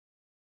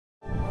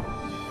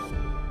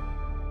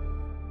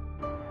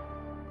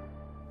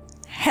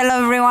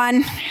Hello,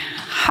 everyone.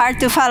 Hard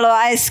to follow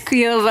Ice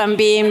Cube and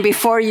being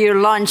before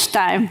your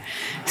lunchtime.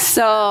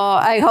 So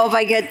I hope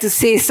I get to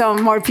see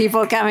some more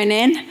people coming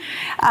in.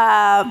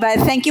 But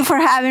thank you for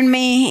having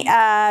me.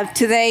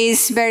 Today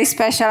is very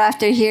special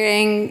after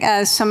hearing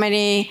so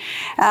many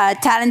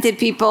talented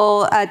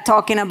people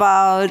talking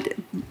about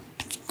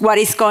what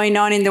is going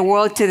on in the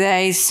world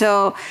today.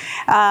 So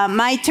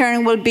my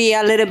turn will be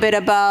a little bit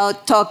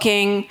about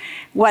talking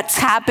what's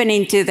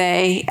happening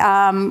today.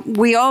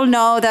 We all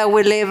know that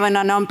we live in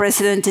an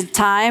unprecedented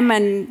time,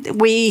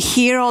 and we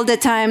hear all the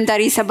time that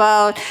it's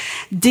about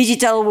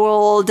digital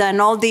world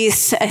and all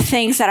these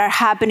things that are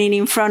happening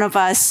in front of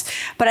us.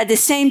 But at the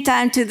same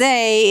time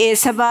today,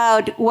 it's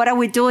about what are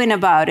we doing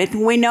about it.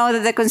 We know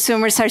that the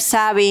consumers are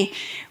savvy.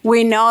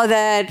 We know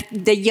that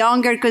the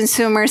younger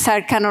consumers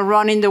are kind of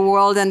running the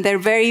world, and they're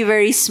very,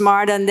 very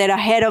smart, and they're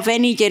ahead of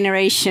any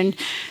generation.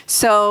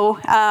 So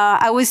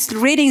I was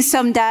reading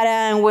some data,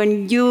 and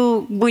when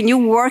you're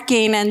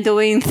working and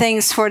doing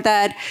things for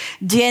that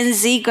Gen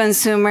Z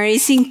consumer,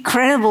 it's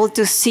incredible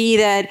to see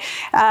that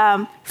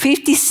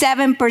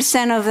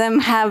 57% of them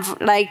have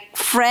like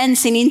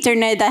friends in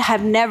internet that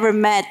have never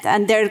met,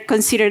 and they're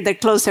considered the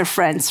closer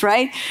friends,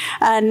 right?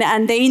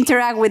 And they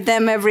interact with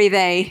them every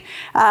day.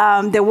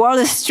 The world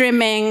is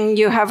streaming.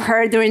 You have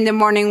heard during the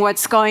morning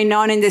what's going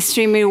on in the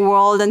streaming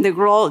world and the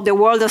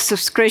world of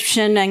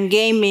subscription and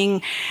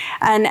gaming.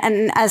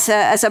 And as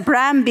a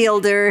brand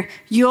builder,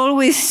 you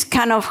always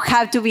kind of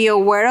have to be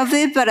aware of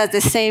it, but at the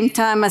same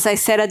time, as I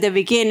said at the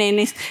beginning,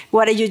 is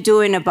what are you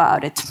doing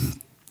about it?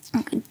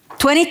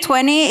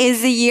 2020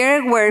 is the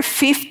year where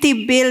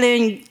 50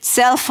 billion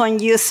cell phone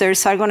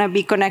users are going to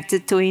be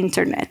connected to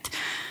internet.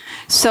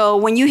 So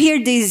when you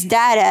hear this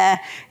data,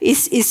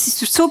 it's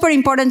super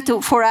important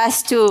for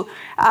us to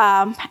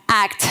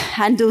act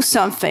and do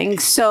something.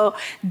 So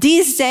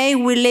this day,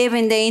 we live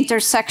in the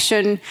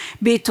intersection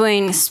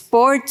between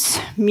sports,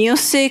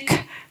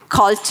 music,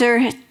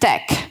 culture,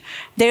 tech.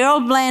 They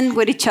all blend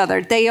with each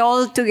other. They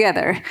all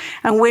together.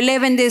 And we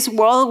live in this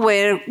world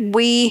where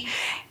we,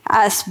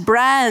 as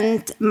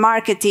brand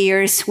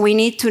marketeers, we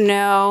need to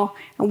know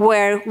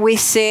where we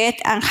sit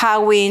and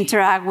how we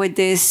interact with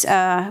these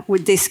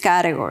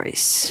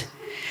categories.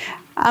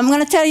 I'm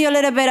going to tell you a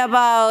little bit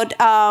about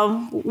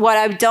what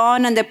I've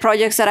done and the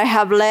projects that I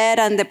have led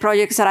and the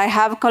projects that I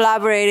have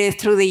collaborated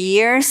through the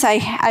years.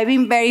 I've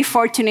been very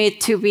fortunate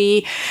to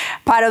be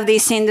part of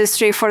this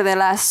industry for the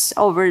last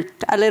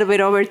a little bit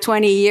over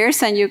 20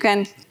 years, and you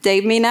can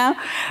take me now.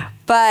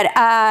 But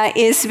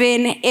it's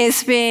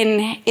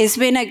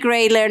been a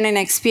great learning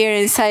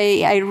experience.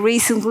 I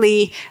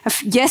recently,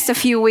 just a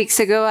few weeks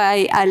ago,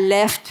 I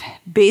left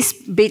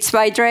Beats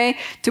by Dre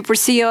to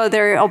pursue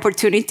other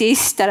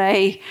opportunities that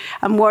I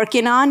am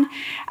working on.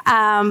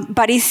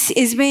 But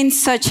it's been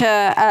such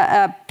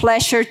a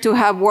pleasure to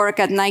have worked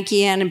at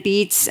Nike and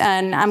Beats,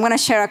 and I'm going to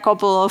share a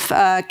couple of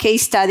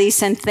case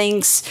studies and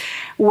things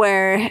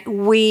where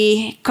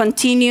we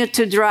continue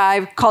to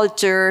drive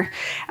culture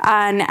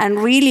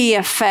and really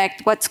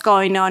affect what's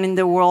going on in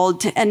the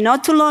world. And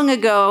not too long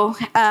ago,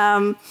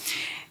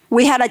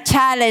 we had a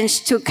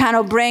challenge to kind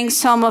of bring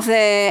some of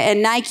the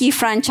Nike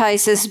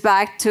franchises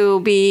back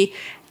to be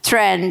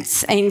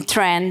trends and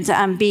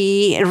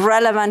be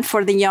relevant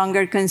for the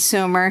younger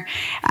consumer.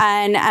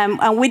 And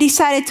we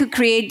decided to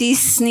create this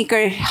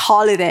sneaker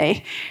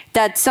holiday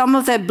that some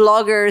of the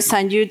bloggers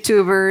and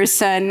YouTubers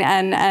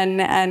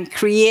and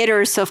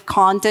creators of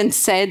content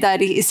said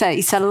that it's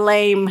a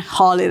lame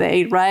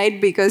holiday, right?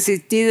 Because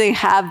it didn't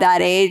have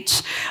that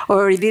edge,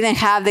 or it didn't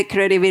have the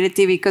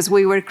credibility, because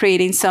we were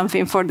creating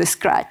something from the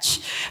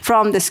scratch.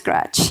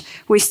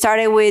 We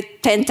started with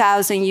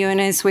 10,000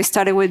 units. We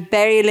started with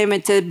very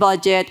limited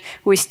budget.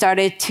 We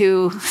started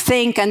to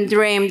think and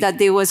dream that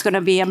there was going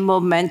to be a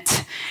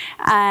movement.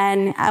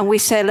 And we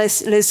said,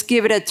 let's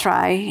give it a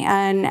try.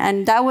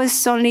 And that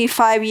was only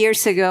 5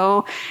 years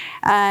ago.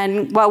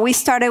 And while we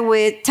started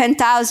with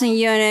 10,000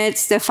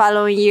 units, the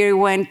following year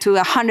went to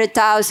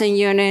 100,000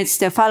 units.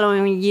 The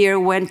following year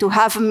went to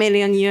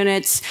 500,000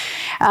 units.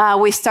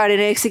 We started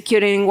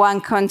executing in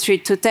 1 country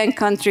to 10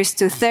 countries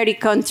to 30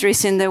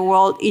 countries in the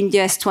world in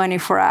just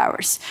 24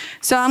 hours.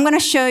 So I'm going to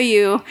show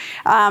you,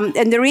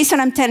 and the reason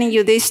I'm telling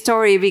you this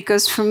story,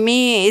 because for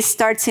me, it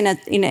starts in a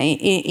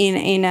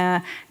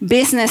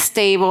business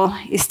table.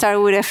 It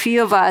started with a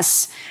few of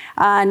us.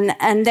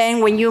 And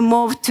then when you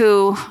move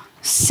to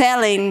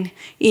selling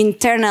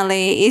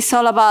internally, it's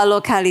all about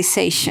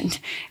localization.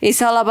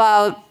 It's all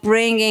about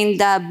bringing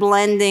that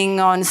blending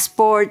on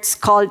sports,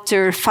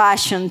 culture,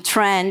 fashion,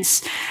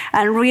 trends,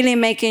 and really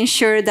making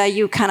sure that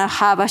you kind of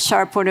have a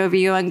sharp point of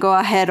view and go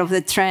ahead of the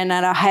trend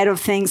and ahead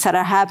of things that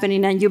are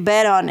happening, and you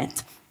bet on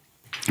it.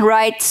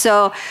 Right,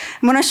 so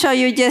I'm going to show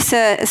you just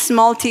a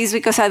small tease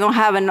because I don't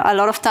have a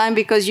lot of time,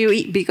 because you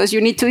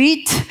need to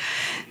eat.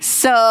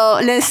 So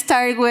let's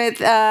start with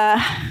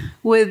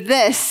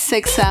this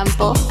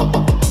example.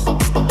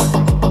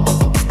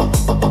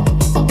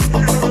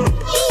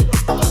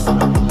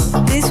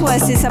 This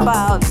was is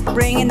about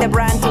bringing the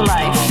brand to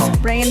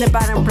life, bringing bringing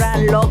the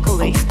brand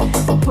locally,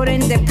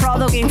 putting the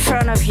product in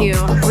front of you,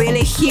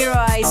 really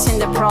heroizing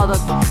the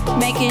product,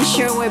 making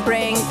sure we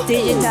bring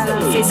digital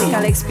and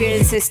physical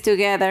experiences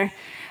together,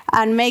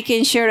 and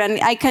making sure, and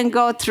I can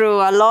go through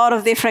a lot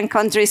of different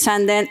countries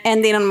and then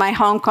ending on my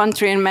home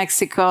country in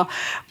Mexico,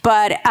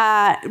 but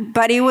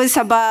it was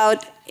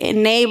about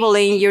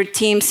enabling your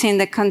teams in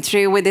the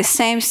country with the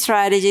same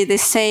strategy, the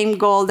same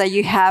goal that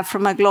you have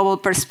from a global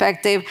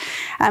perspective,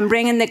 and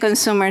bringing the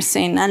consumers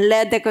in and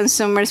let the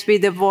consumers be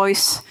the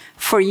voice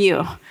for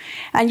you.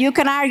 And you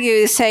can argue,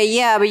 you say,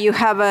 yeah, but you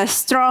have a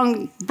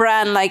strong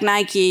brand like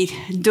Nike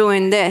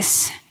doing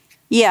this.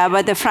 Yeah,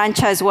 but the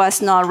franchise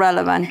was not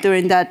relevant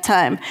during that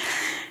time.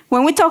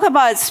 When we talk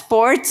about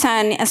sports,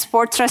 and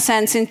sport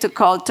transcends into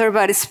culture,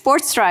 but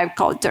sports drive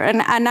culture.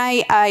 And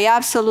I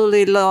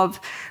absolutely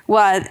love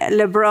what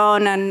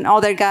LeBron and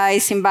other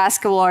guys in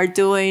basketball are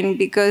doing,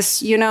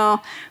 because, you know,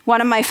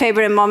 one of my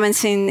favorite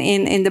moments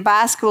in the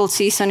basketball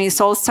season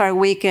is All-Star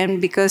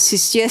Weekend, because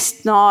it's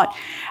just not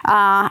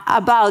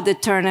about the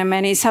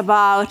tournament. It's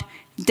about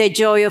the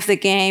joy of the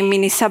game,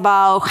 and it's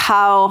about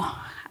how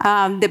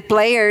the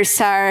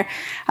players are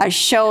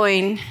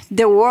showing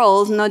the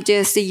world, not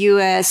just the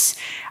US,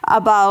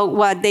 about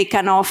what they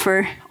can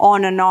offer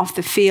on and off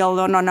the field,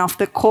 on and off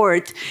the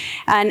court.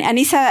 And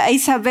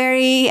it's a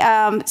very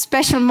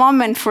special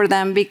moment for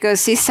them,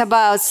 because it's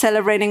about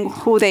celebrating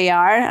who they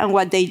are and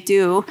what they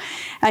do.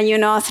 And, you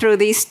know, through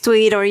this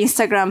tweet or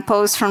Instagram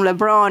post from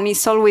LeBron,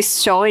 he's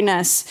always showing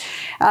us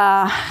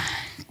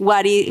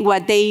what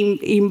they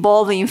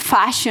involve in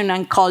fashion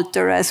and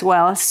culture as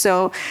well.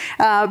 So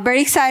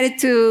very excited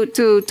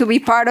to be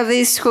part of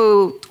this,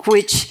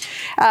 which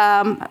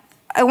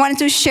I wanted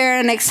to share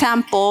an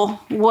example.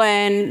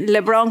 When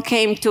LeBron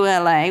came to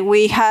LA,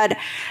 we had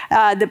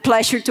the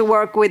pleasure to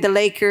work with the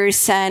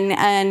Lakers,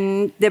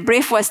 and the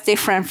brief was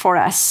different for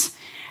us.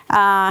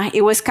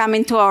 It was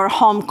coming to our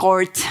home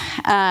court,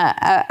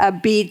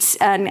 Beats,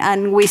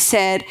 and we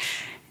said,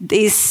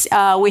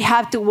 we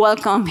have to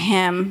welcome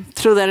him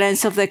through the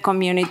lens of the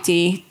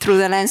community, through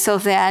the lens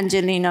of the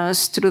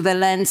Angelinos, through the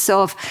lens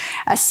of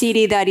a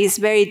city that is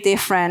very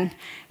different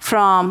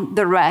from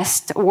the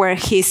rest where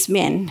he's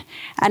been,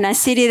 and a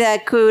city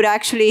that could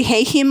actually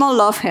hate him or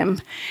love him.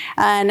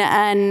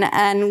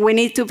 And we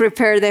need to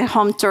prepare the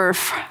home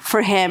turf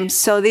for him.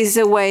 So this is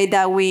a way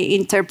that we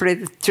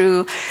interpret it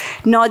through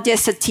not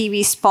just a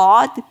TV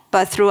spot,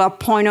 but through a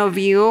point of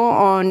view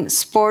on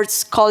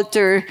sports,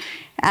 culture,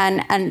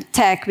 and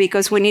tech,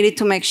 because we needed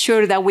to make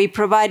sure that we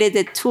provided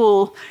the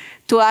tool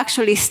to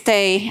actually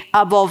stay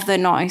above the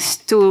noise,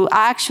 to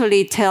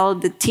actually tell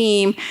the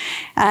team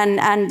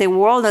and the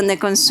world and the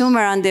consumer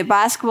and the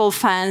basketball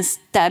fans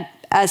that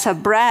as a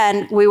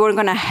brand, we were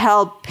going to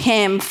help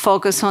him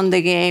focus on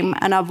the game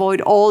and avoid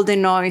all the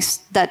noise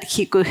that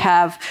he could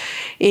have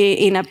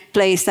in a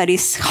place that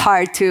is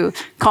hard to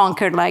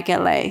conquer like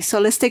LA.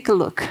 So let's take a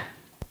look.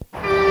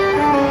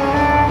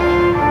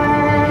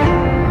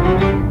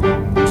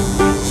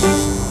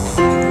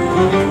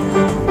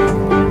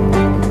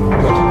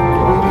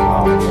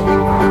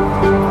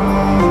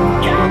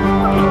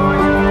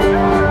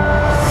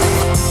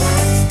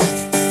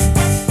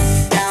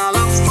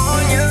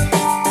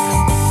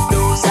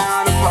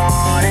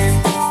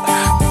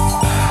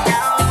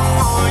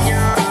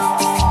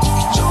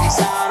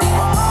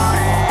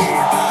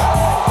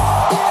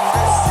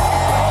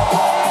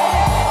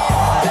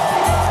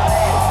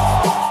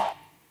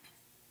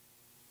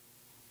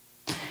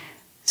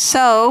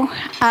 So,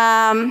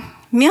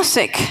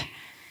 music.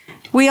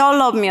 We all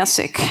love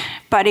music,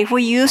 but if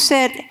we use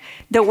it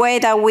the way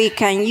that we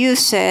can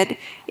use it,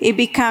 it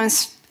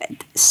becomes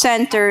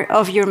center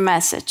of your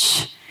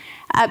message.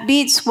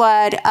 Beats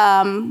what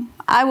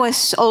I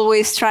was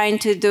always trying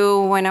to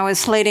do when I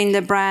was leading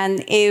the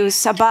brand. It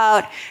was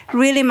about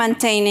really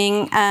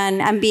maintaining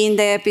and being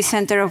the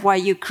epicenter of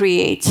what you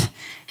create,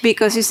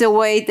 because it's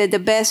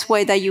the best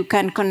way that you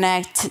can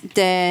connect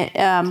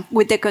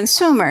with the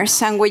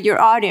consumers and with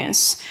your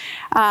audience.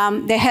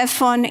 The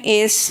headphone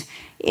is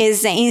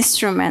the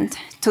instrument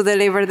to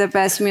deliver the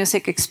best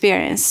music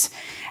experience.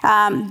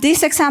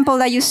 This example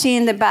that you see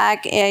in the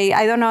back,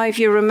 I don't know if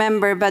you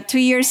remember, but 2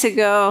 years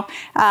ago,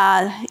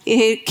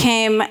 it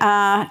came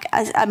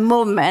a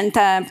movement,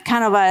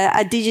 kind of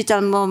a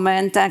digital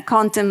movement, a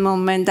content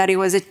movement, that it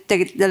was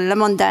the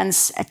Lemon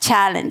Dance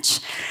Challenge.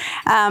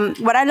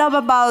 What I love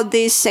about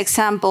this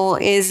example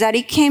is that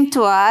it came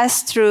to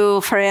us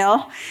through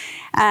Pharrell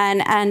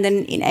and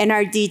the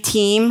NRD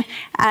team,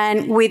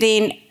 and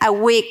within a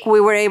week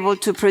we were able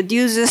to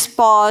produce a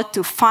spot,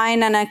 to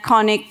find an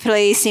iconic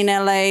place in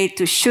LA,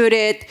 to shoot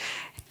it,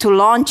 to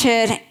launch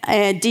it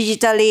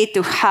digitally,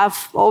 to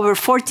have over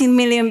 14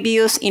 million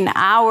views in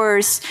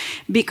hours,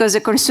 because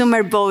the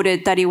consumer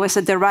voted that it was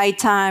at the right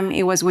time,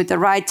 it was with the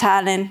right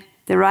talent,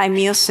 the right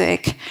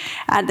music,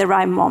 at the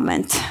right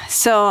moment.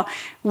 So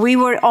we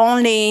were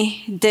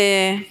only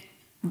the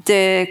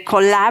the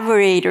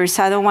collaborators,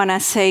 I don't want to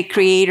say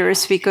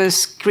creators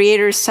because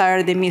creators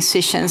are the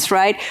musicians,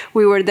 right?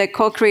 We were the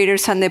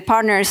co-creators and the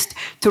partners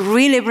to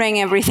really bring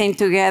everything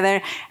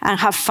together and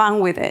have fun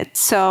with it.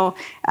 So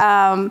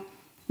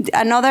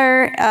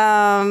another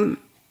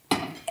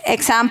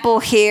example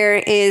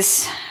here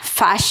is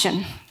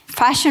fashion.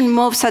 Fashion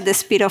moves at the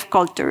speed of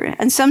culture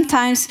and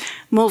sometimes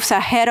moves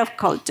ahead of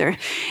culture.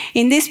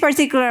 In this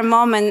particular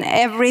moment,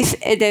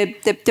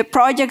 the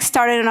project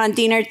started on a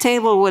dinner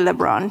table with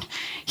LeBron.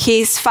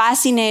 He's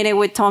fascinated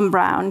with Tom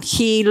Brown.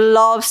 He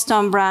loves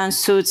Tom Brown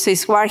suits.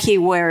 It's what he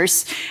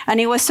wears. And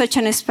it was such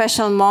a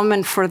special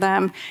moment for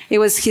them. It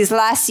was his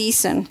last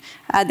season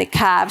at the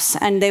Cavs,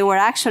 and they were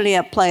actually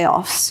at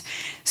playoffs.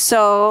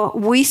 So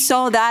we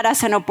saw that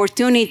as an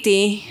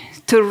opportunity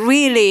to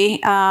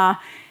really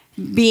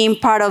being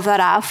part of that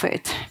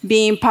outfit,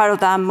 being part of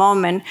that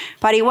moment.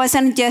 But it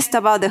wasn't just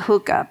about the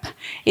hookup.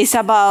 It's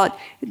about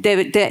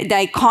the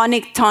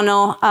iconic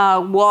tunnel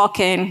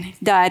walk-in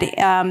that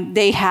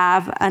they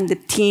have and the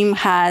team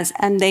has,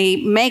 and they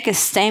make a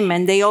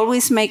statement. They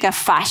always make a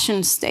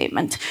fashion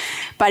statement,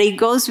 but it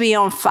goes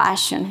beyond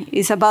fashion.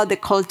 It's about the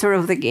culture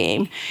of the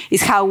game.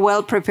 It's how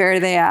well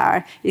prepared they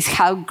are. It's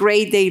how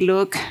great they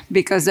look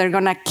because they're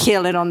gonna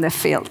kill it on the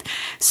field.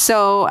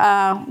 So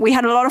we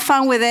had a lot of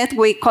fun with it.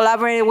 We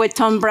collaborated with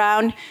Tom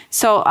Brown.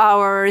 So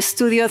our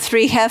Studio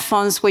 3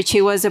 headphones, which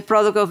it was a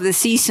product of the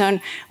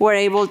season, were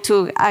able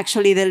to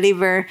actually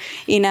deliver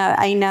in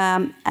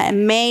an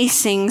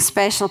amazing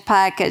special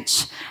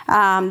package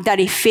that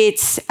it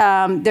fits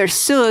their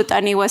suit,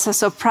 and it was a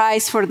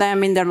surprise for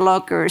them in their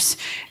lockers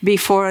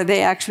before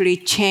they actually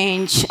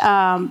change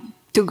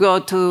to go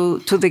to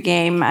the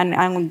game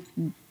and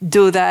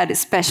do that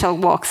special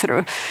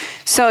walkthrough.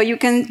 So you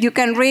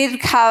can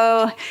read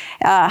how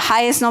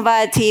Highest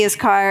Novelty,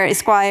 Esquire,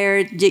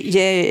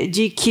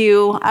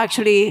 GQ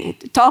actually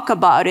talk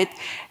about it.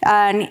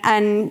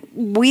 And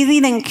we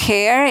didn't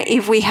care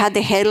if we had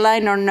the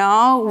headline or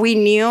no. We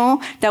knew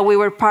that we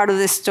were part of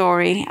the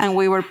story and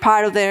we were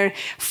part of their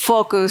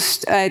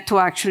focus to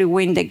actually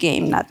win the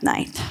game that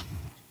night.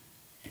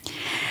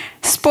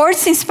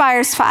 Sports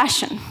inspires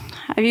fashion.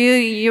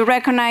 You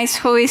recognize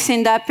who is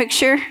in that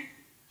picture?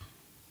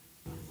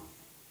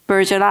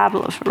 Virgil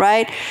Abloh,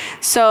 right?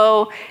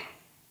 So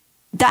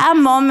that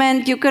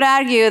moment, you could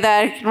argue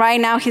that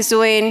right now he's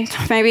doing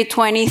maybe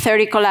 20,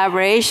 30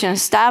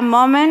 collaborations. That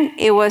moment,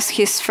 it was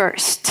his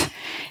first.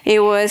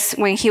 It was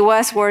when he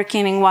was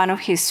working in one of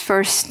his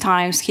first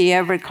times he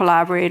ever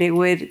collaborated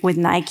with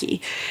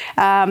Nike.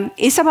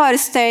 It's about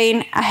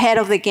staying ahead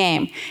of the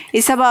game.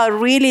 It's about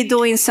really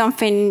doing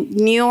something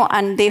new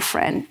and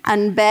different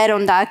and bet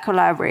on that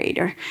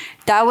collaborator.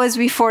 That was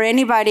before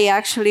anybody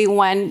actually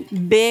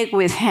went big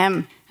with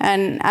him.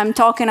 And I'm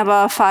talking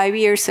about 5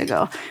 years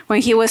ago,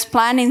 when he was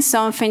planning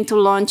something to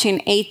launch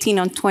in 18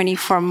 or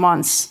 24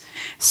 months.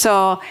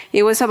 So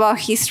it was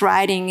about his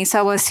writing, it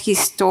was his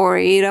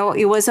story,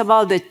 it was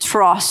about the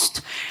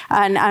trust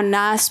and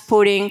us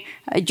putting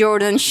a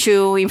Jordan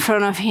shoe in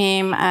front of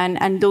him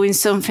and doing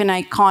something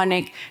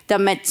iconic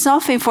that meant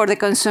something for the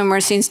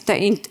consumers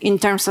in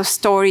terms of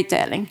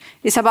storytelling.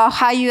 It's about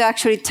how you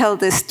actually tell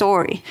the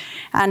story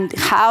and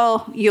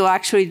how you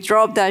actually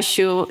drop that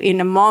shoe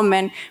in a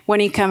moment when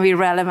it can be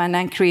relevant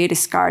and create a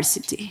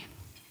scarcity.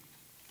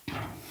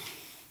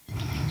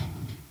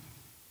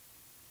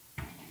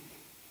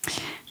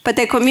 But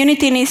the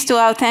community needs to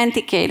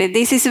authenticate it.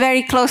 This is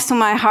very close to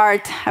my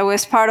heart. I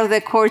was part of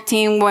the core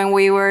team when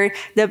we were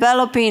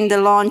developing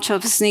the launch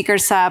of the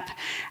Sneakers app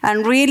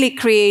and really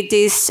create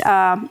this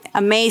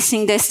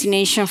amazing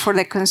destination for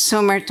the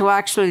consumer to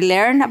actually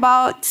learn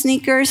about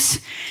sneakers,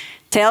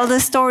 tell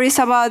the stories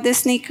about the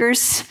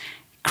sneakers,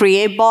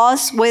 create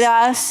buzz with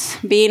us,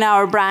 being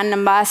our brand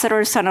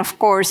ambassadors, and of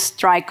course,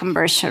 drive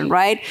conversion,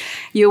 right?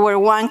 You were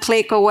one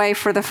click away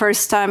for the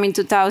first time in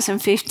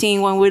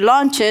 2015 when we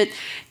launched it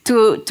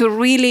to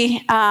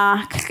really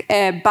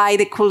buy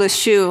the coolest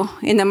shoe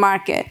in the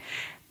market.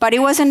 But it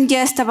wasn't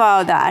just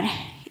about that.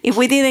 If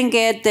we didn't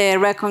get the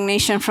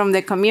recognition from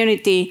the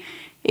community,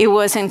 it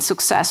wasn't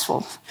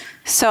successful.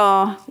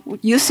 So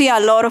you see a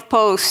lot of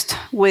posts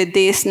with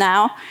this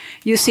now.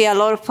 You see a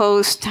lot of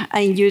posts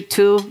on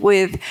YouTube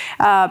with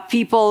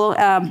people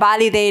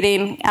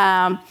validating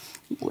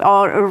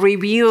or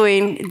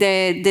reviewing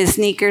the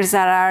sneakers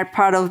that are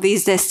part of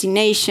this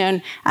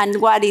destination. And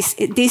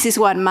this is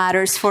what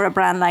matters for a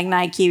brand like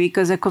Nike,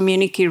 because the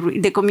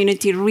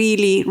community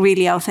really,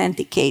 really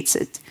authenticates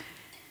it.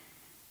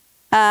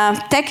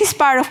 Tech is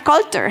part of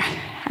culture.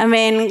 I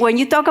mean, when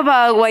you talk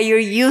about what you're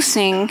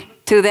using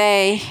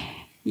today,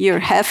 your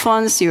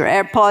headphones, your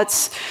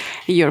AirPods,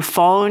 your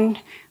phone,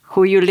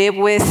 who you live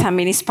with, I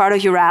mean, it's part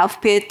of your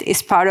outfit,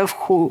 it's part of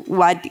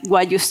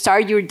what you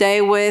start your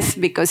day with,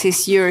 because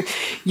it's your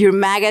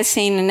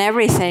magazine and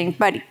everything.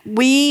 But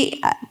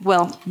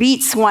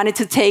Beats wanted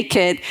to take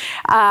it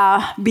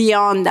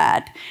beyond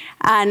that.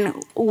 And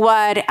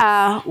what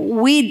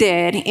we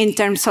did in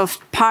terms of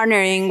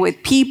partnering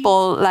with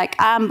people like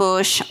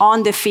Ambush,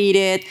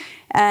 Undefeated,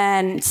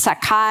 and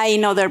Sakai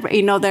in other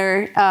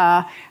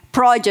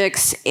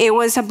projects, it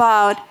was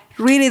about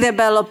really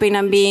developing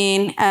and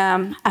being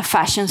a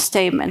fashion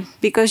statement,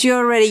 because you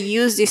already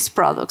use these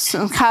products.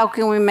 And how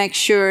can we make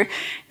sure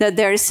that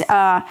there's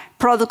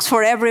products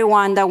for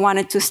everyone that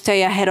wanted to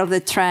stay ahead of the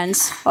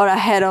trends or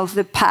ahead of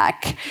the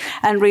pack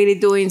and really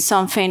doing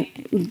something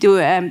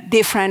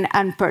different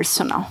and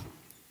personal?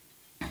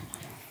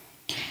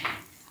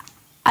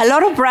 A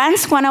lot of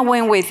brands want to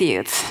win with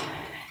youth.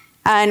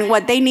 And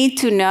what they need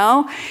to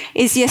know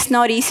is just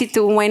not easy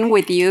to win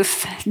with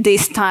youth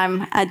this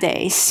time of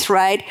days,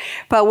 right?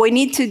 But what we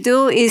need to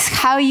do is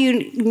how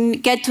you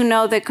get to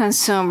know the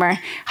consumer,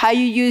 how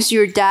you use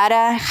your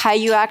data, how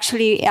you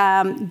actually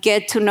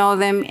get to know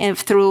them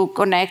through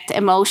connect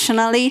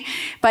emotionally.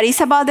 But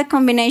it's about the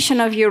combination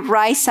of your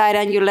right side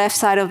and your left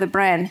side of the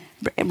brain.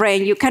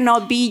 You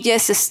cannot be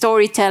just a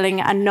storytelling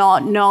and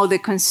not know the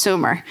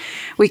consumer.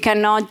 We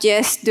cannot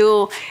just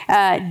do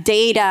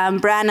data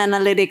and brand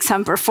analytics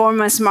and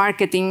performance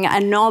marketing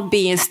and not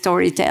be a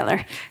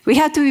storyteller. We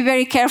have to be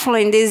very careful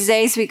in these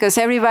days because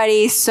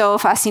everybody is so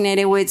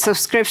fascinated with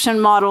subscription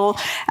model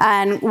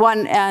and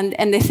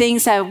the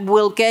things that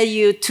will get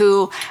you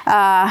to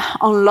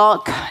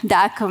unlock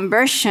that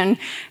conversion.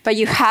 But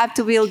you have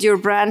to build your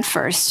brand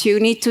first. You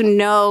need to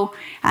know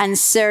and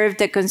serve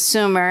the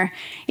consumer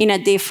in a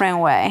different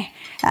way.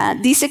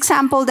 This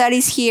example that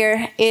is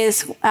here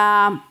is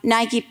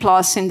Nike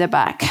Plus in the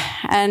back.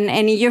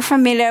 And you're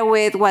familiar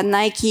with what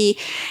Nike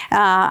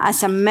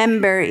as a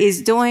member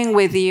is doing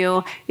with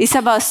you. It's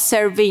about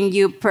serving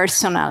you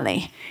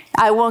personally.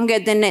 I won't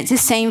get the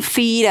same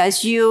feed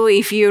as you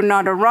if you're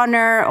not a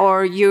runner,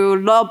 or you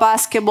love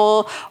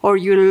basketball, or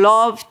you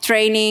love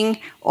training,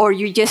 or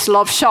you just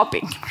love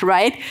shopping,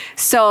 right?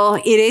 So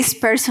it is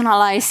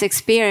personalized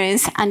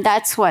experience, and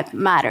that's what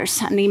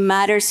matters. And it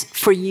matters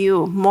for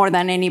you more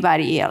than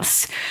anybody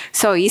else.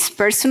 So it's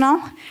personal.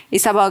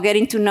 It's about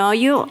getting to know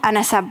you. And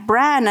as a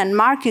brand and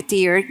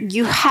marketer,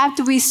 you have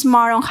to be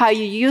smart on how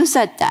you use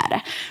that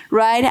data,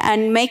 right?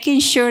 And making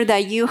sure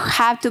that you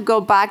have to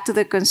go back to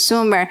the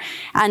consumer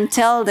and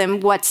tell them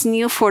what's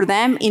new for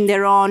them in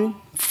their own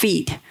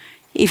feed.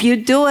 If you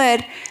do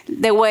it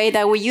the way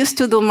that we used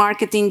to do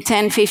marketing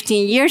 10,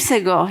 15 years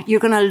ago, you're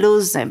going to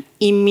lose them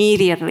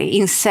immediately,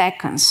 in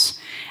seconds,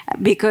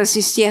 because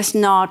it's just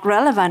not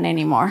relevant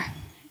anymore.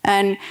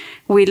 And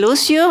we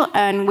lose you,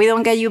 and we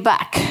don't get you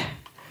back.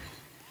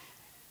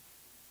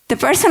 The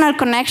personal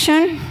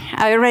connection,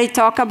 I already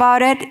talked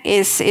about it,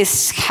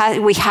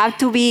 we have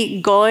to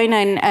be going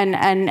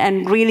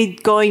and really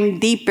going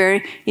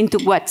deeper into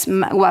what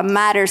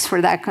matters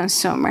for that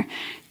consumer.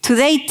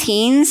 Today,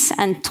 teens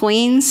and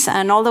tweens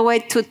and all the way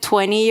to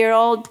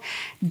 20-year-old,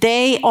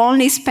 they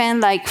only spend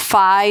like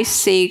 5,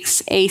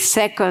 6, 8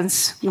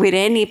 seconds with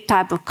any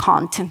type of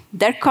content.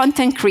 They're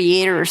content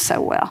creators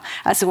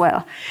as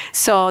well.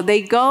 So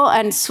they go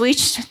and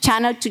switch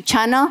channel to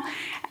channel,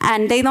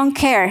 and they don't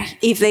care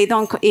if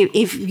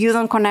you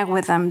don't connect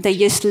with them. They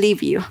just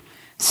leave you.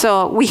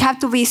 So we have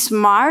to be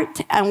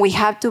smart, and we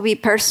have to be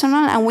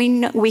personal, and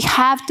we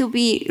have to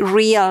be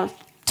real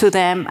to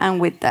them and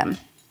with them.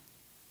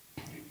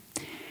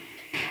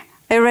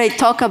 I already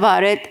talked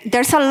about it.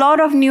 There's a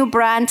lot of new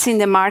brands in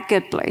the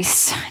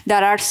marketplace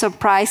that are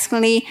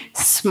surprisingly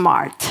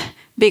smart,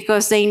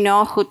 because they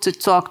know who to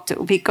talk to,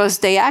 because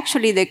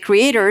the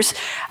creators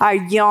are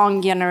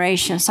young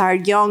generations, are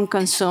young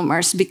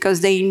consumers, because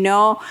they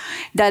know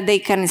that they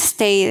can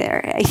stay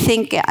there. I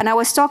think, and I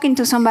was talking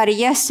to somebody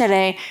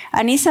yesterday,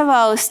 and it's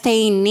about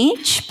staying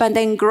niche, but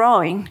then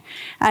growing,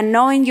 and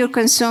knowing your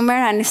consumer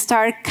and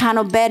start kind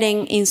of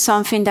betting in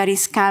something that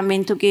is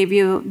coming to give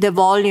you the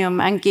volume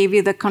and give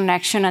you the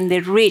connection and the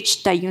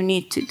reach that you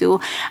need to do.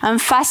 I'm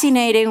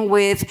fascinated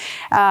with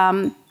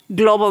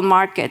global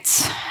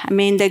markets. I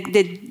mean,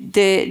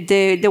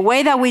 the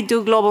way that we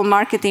do global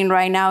marketing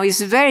right now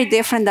is very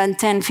different than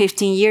 10,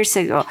 15 years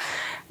ago.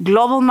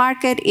 Global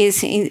market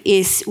is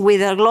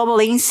with a global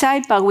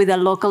insight, but with a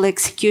local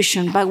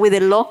execution, but with a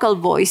local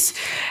voice.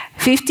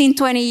 15,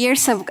 20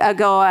 years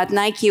ago at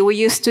Nike, we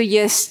used to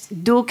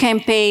just do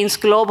campaigns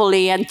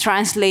globally and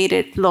translate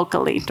it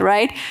locally,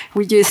 right?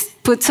 We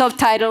just put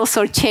subtitles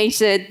or change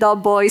the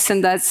dub voice,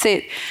 and that's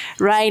it.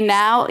 Right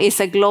now, it's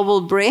a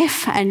global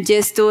brief, and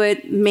just do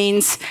it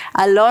means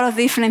a lot of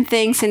different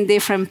things in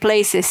different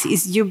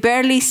places. You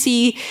barely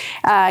see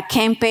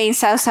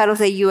campaigns outside of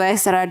the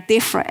US that are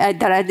different,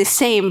 that are the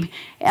same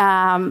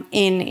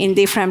in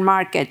different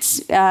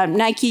markets.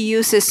 Nike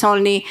uses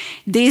only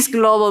these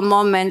global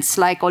moments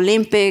like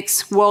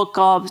Olympics, World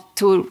Cup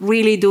to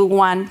really do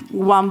one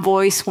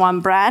voice, one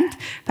brand.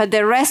 But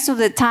the rest of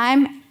the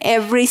time,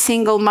 every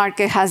single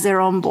market has their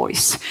own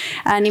voice.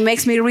 And it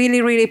makes me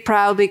really, really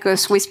proud,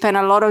 because we spent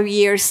a lot of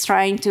years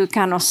trying to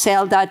kind of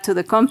sell that to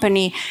the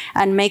company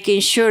and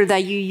making sure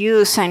that you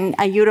use and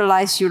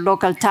utilize your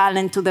local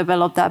talent to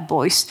develop that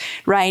voice.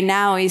 Right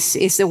now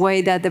is the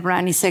way that the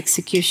brand is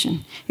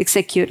executing.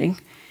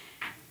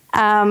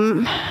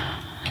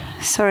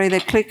 Sorry,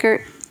 the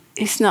clicker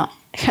is not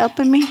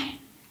helping me.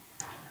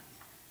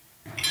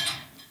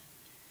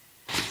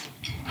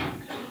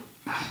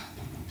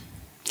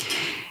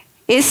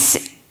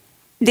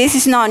 This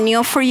is not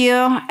new for you.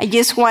 I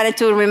just wanted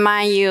to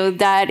remind you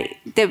that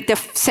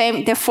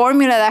the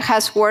formula that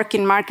has worked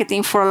in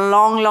marketing for a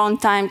long, long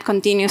time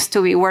continues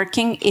to be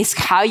working. Is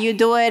how you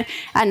do it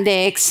and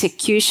the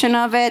execution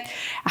of it,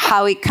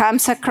 how it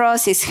comes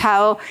across, is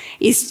how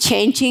it's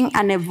changing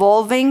and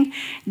evolving.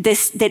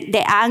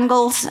 The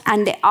angles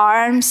and the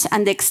arms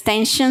and the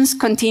extensions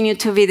continue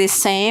to be the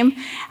same.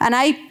 And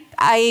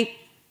I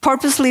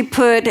purposely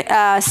put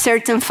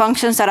certain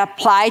functions that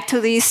apply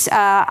to this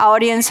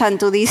audience and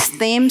to these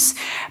themes,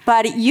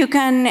 but you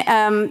can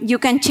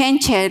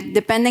change it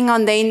depending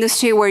on the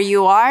industry where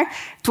you are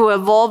to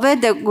evolve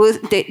it,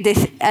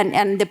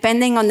 and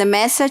depending on the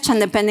message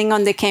and depending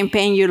on the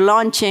campaign you're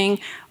launching.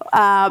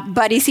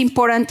 But it's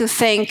important to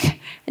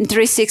think in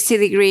 360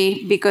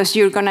 degree because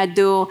you're going to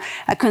do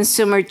a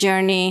consumer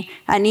journey,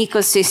 an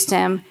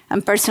ecosystem,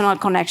 and personal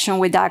connection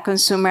with that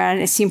consumer,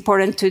 and it's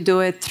important to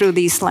do it through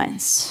this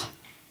lens.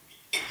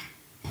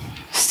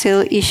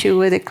 Still issue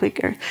with the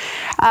clicker.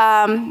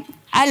 I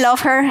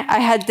love her. I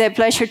had the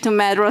pleasure to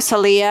meet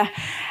Rosalia.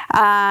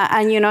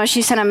 And you know,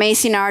 she's an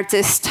amazing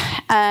artist.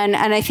 And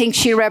I think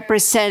she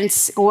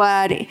represents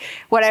what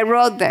I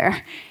wrote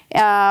there.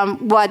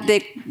 What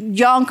the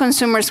young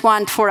consumers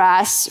want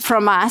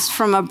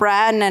from a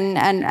brand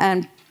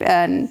and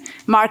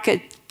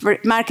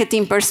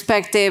marketing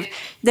perspective.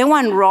 They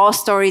want raw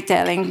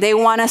storytelling. They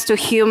want us to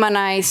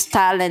humanize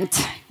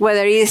talent,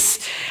 whether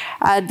it's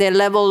at the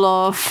level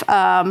of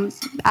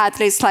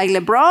athletes like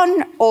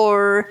LeBron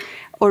or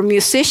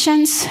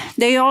musicians.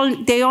 They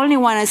only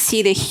want to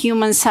see the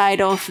human side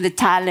of the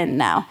talent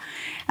now.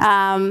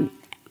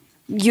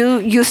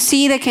 You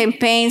see the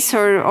campaigns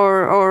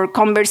or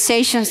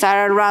conversations that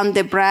are around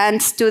the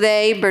brands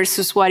today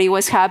versus what it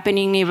was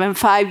happening even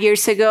 5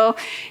 years ago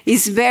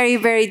is very,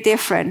 very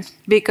different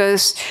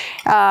because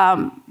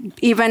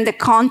even the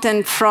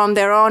content from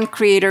their own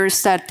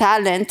creators, that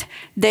talent,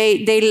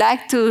 they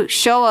like to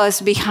show us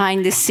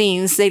behind the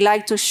scenes. They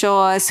like to show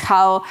us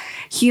how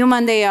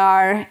human they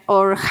are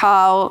or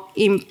how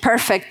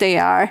imperfect they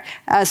are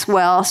as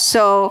well.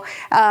 So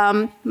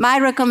my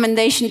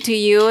recommendation to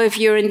you, if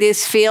you're in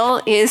this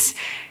field, is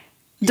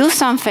do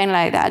something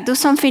like that. Do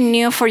something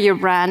new for your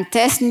brand.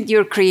 Test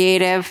your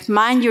creative.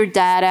 Mind your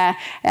data.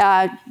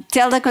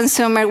 Tell the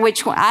consumer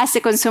ask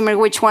the consumer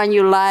which one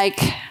you like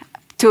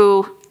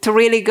to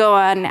really go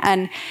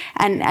and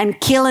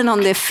kill it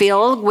on the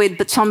field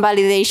with some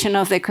validation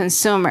of the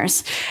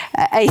consumers.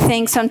 I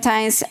think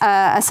sometimes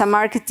as a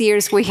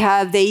marketeers, we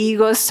have the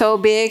ego so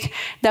big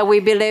that we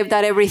believe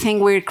that everything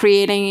we're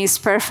creating is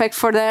perfect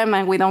for them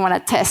and we don't want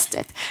to test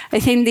it. I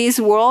think this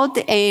world,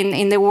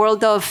 in the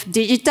world of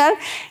digital,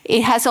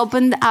 it has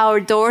opened our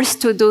doors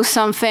to do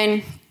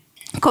something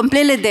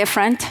completely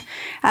different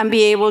and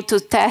be able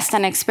to test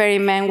and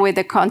experiment with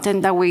the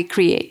content that we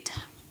create.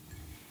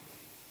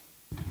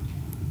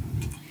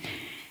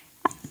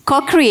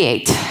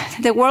 Co-create.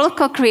 The world of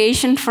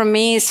co-creation for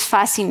me is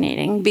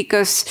fascinating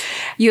because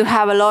you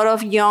have a lot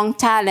of young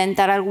talent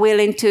that are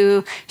willing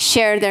to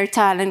share their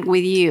talent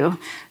with you.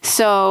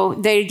 So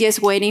they're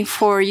just waiting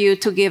for you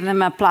to give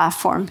them a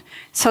platform.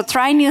 So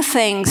try new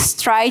things.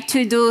 Try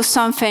to do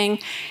something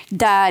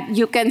that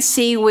you can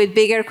see with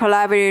bigger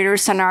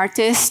collaborators and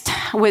artists,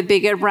 with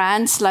bigger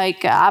brands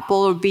like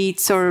Apple or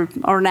Beats or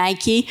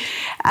Nike,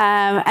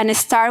 and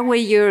start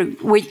with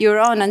your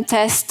own and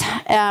test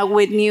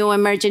with new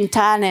emerging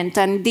talent.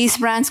 And these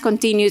brands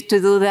continue to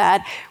do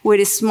that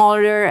with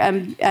smaller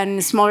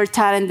and smaller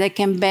talent that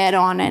can bet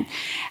on it.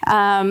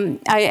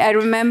 I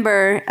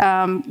remember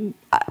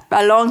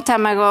a long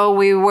time ago,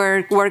 we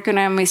were working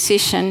on a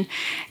musician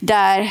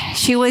that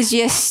she was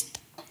just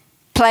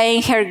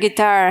playing her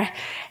guitar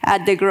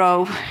at the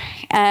Grove.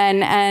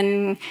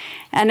 And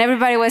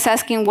everybody was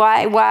asking,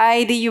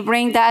 why did you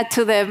bring that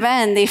to the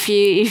event if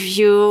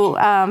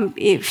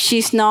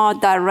she's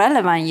not that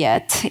relevant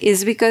yet?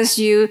 It's because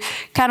you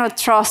cannot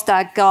trust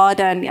that God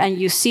and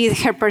you see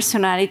her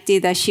personality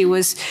that she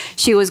was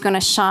going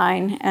to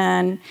shine,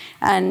 and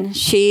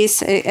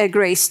she's a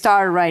great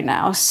star right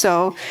now.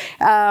 So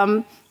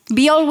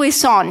be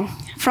always on.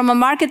 From a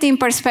marketing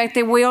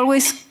perspective, we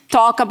always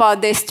talk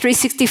about this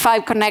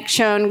 365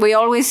 connection. We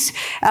always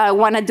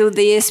want to do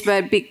this,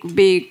 but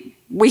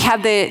we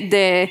have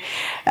the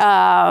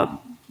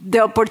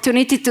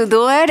opportunity to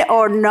do it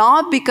or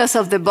not because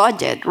of the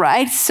budget,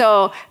 right?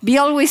 So be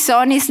always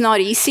on is not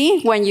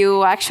easy when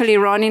you actually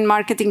run in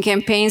marketing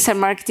campaigns and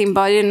marketing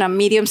budget in a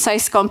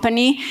medium-sized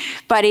company,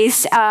 but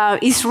it's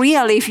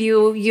real if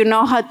you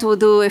know how to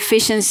do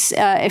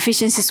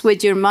efficiencies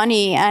with your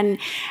money. And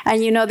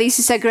you know, this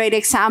is a great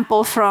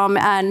example from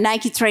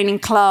Nike Training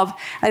Club.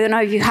 I don't know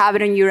if you have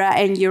it in your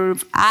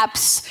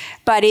apps,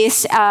 but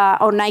it's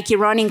on Nike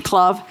Running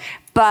Club.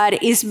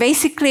 but it's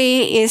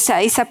basically it's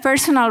a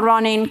personal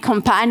running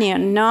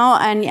companion, no?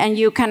 And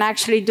you can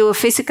actually do a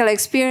physical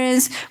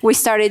experience. We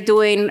started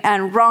doing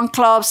run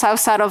clubs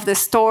outside of the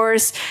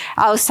stores,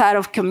 outside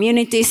of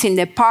communities, in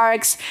the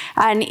parks,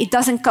 and it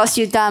doesn't cost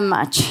you that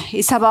much.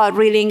 It's about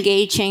really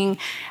engaging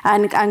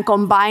and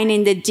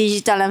combining the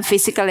digital and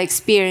physical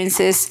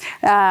experiences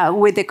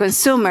with the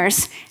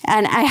consumers.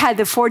 And I had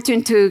the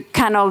fortune to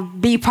kind of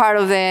be part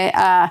of the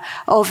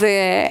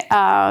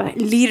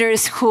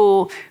leaders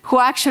who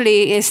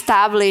actually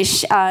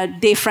establish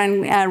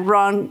different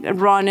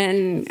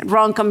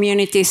run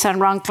communities and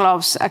run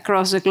clubs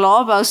across the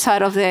globe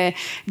outside of the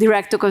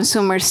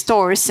direct-to-consumer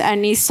stores.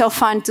 And it's so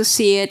fun to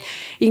see it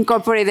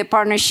incorporate the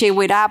partnership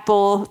with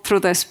Apple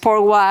through the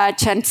Sport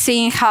Watch and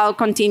seeing how it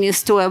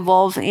continues to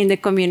evolve in the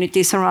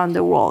communities around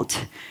the world.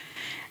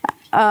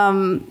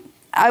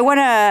 I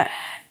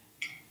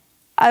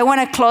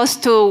want to close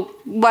to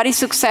what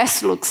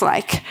success looks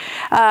like.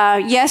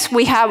 Yes,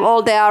 we have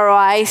all the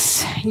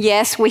ROIs.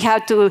 Yes, we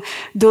have to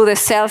do the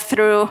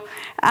sell-through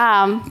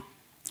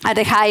at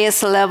the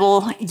highest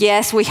level.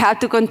 Yes, we have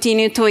to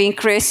continue to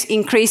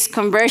increase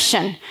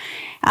conversion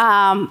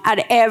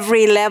at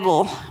every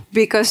level,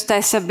 because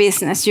that's a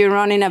business. You're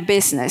running a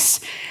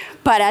business.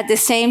 But at the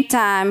same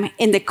time,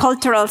 in the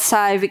cultural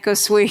side,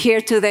 because we're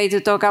here today to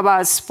talk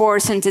about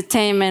sports,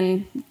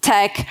 entertainment,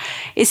 tech,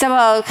 it's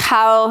about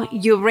how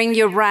you bring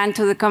your brand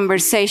to the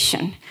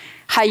conversation,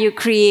 how you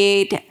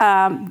create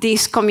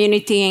this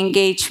community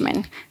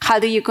engagement. How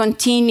do you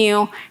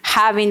continue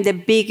having the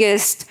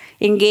biggest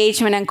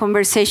engagement and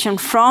conversation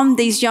from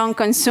these young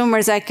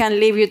consumers that can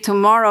leave you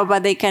tomorrow,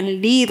 but they can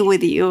lead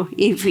with you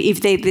if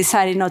they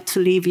decided not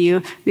to leave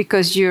you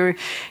because you're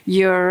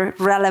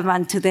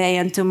relevant today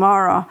and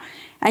tomorrow.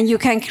 And you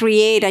can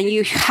create, and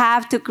you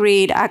have to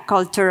create a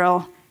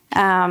cultural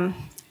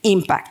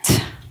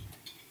impact.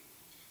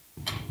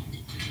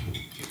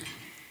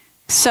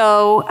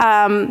 So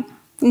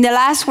in the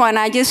last one,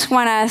 I just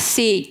want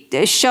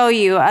to show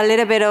you a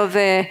little bit of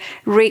a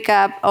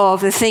recap of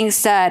the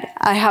things that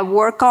I have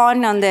worked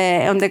on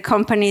the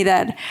company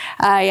that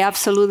I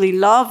absolutely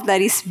love,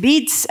 that is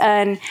Beats,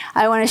 and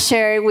I want to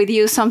share with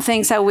you some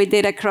things that we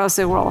did across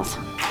the world.